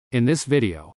In this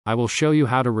video, I will show you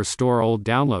how to restore old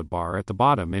download bar at the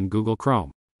bottom in Google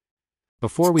Chrome.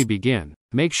 Before we begin,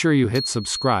 make sure you hit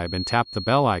subscribe and tap the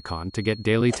bell icon to get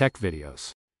daily tech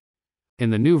videos. In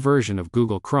the new version of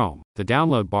Google Chrome, the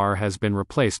download bar has been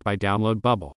replaced by Download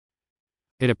Bubble.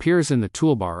 It appears in the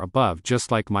toolbar above just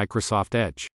like Microsoft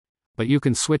Edge. But you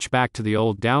can switch back to the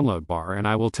old download bar and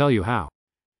I will tell you how.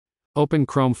 Open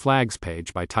Chrome Flags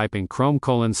page by typing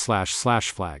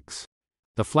chrome://flags.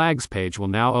 The Flags page will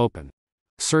now open.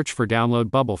 Search for Download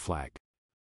Bubble flag.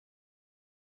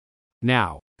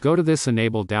 Now, go to this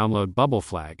Enable Download Bubble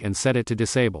flag and set it to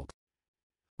Disabled.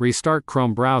 Restart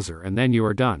Chrome browser and then you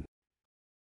are done.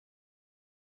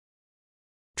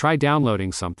 Try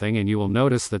downloading something and you will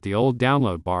notice that the old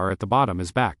download bar at the bottom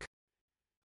is back.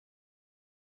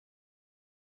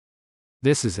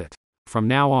 This is it. From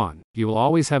now on, you will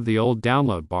always have the old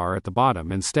download bar at the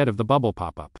bottom instead of the bubble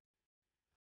pop-up.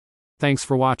 Thanks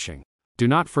for watching. Do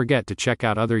not forget to check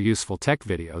out other useful tech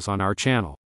videos on our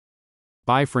channel.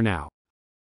 Bye for now.